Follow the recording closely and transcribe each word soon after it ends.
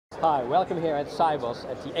Hi, welcome here at Sibos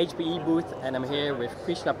at the HPE booth, and I'm here with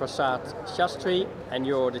Krishnaprasad Shastry, and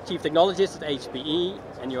you're the Chief Technologist at HPE,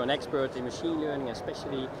 and you're an expert in machine learning,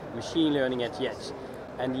 especially machine learning at the edge.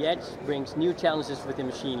 And the edge brings new challenges within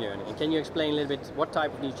machine learning. And can you explain a little bit what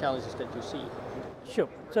type of new challenges that you see? Sure.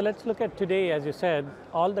 So let's look at today, as you said,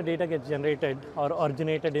 all the data gets generated or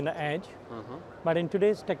originated in the edge. But in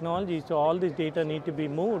today's technology, so all this data need to be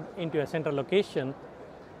moved into a central location,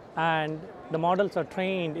 and the models are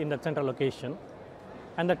trained in that central location.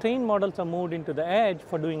 And the trained models are moved into the edge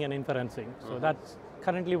for doing an inferencing. So that's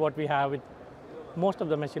currently what we have with most of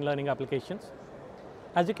the machine learning applications.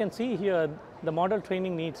 As you can see here, the model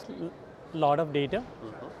training needs a lot of data.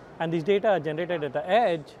 And these data are generated at the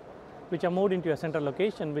edge, which are moved into a central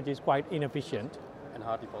location, which is quite inefficient. And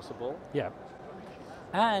hardly possible. Yeah.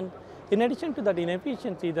 And in addition to that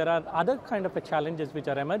inefficiency, there are other kind of challenges which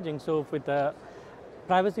are emerging. So with the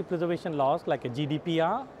privacy preservation laws like a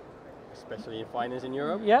GDPR. Especially in finance in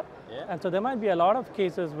Europe? Yeah. And so there might be a lot of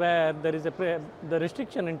cases where there is the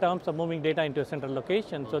restriction in terms of moving data into a central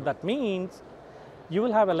location. So that means you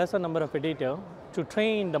will have a lesser number of data to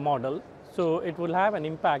train the model. So it will have an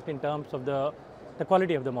impact in terms of the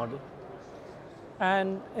quality of the model.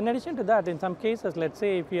 And in addition to that, in some cases, let's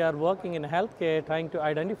say if you are working in healthcare trying to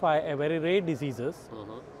identify a very rare diseases,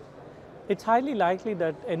 it's highly likely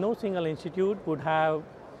that no single institute would have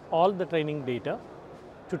all the training data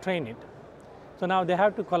to train it. So now they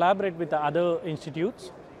have to collaborate with the other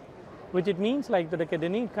institutes, which it means like that they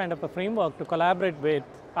need kind of a framework to collaborate with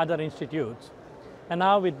other institutes. And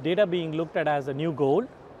now with data being looked at as a new gold,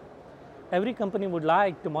 every company would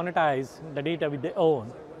like to monetize the data with their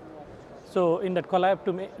own. So in that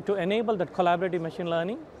to enable that collaborative machine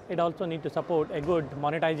learning, it also needs to support a good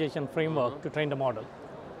monetization framework to train the model.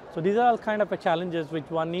 So these are all kind of challenges which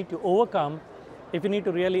one need to overcome if you need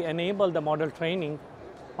to really enable the model training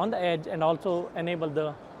on the edge and also enable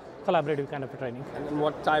the collaborative kind of training. And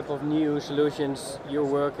what type of new solutions you're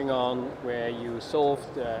working on where you solve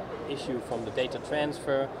the issue from the data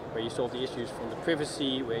transfer, where you solve the issues from the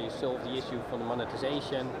privacy, where you solve the issue from the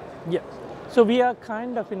monetization? Yeah. So we are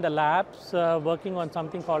kind of in the labs working on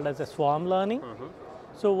something called as a swarm learning.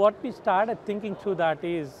 So what we started thinking through that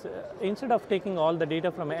is instead of taking all the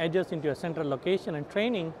data from edges into a central location and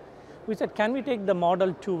training, we said, can we take the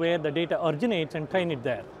model to where the data originates and train it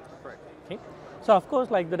there? Okay. So of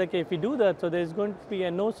course, like that, okay, if we do that, so there's going to be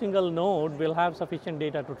no single node will have sufficient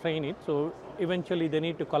data to train it. So eventually they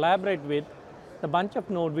need to collaborate with the bunch of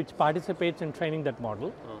nodes which participates in training that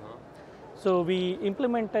model. So we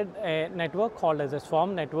implemented a network called as a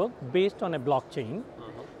swarm network based on a blockchain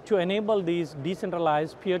to enable these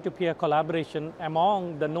decentralized peer-to-peer collaboration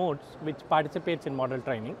among the nodes which participates in model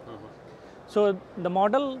training. So the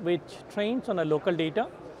model which trains on a local data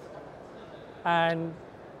and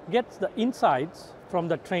gets the insights from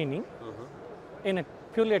the training. In a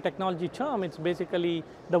purely a technology term, it's basically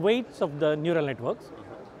the weights of the neural networks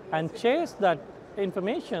and shares that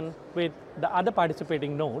information with the other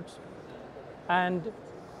participating nodes and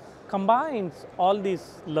combines all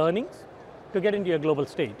these learnings to get into a global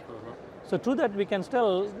state. So through that, we can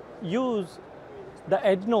still use the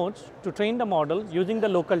edge nodes to train the model using the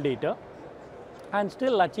local data and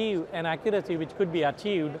still achieve an accuracy which could be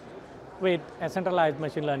achieved with a centralized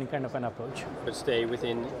machine learning kind of an approach. But stay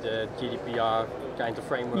within the GDPR kind of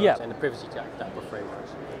frameworks and the privacy type of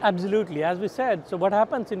frameworks. Absolutely. As we said, so what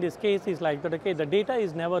happens in this case is like that, okay, the data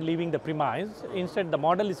is never leaving the premise. Instead, the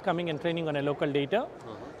model is coming and training on a local data.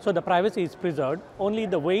 So the privacy is preserved. Only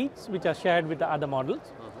the weights which are shared with the other models.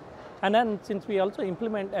 And then since we also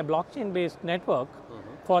implement a blockchain-based network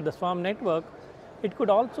for the swarm network, it could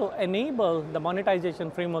also enable the monetization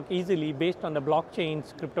framework easily based on the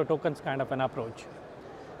blockchain's crypto tokens kind of an approach.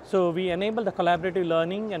 So we enable the collaborative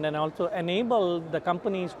learning and then also enable the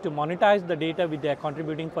companies to monetize the data which they are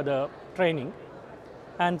contributing for the training.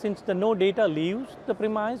 And since the no data leaves the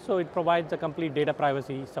premise, so it provides a complete data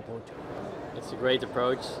privacy support. It's a great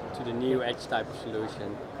approach to the new edge type of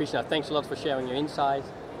solution. Krishna, thanks a lot for sharing your insights.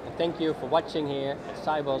 And thank you for watching here at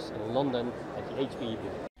Sibos in London at the HPE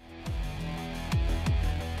booth.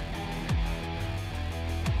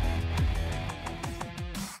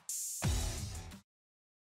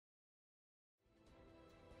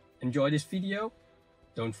 Enjoy this video?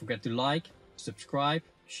 Don't forget to like, subscribe,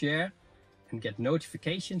 share, and get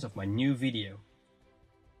notifications of my new video.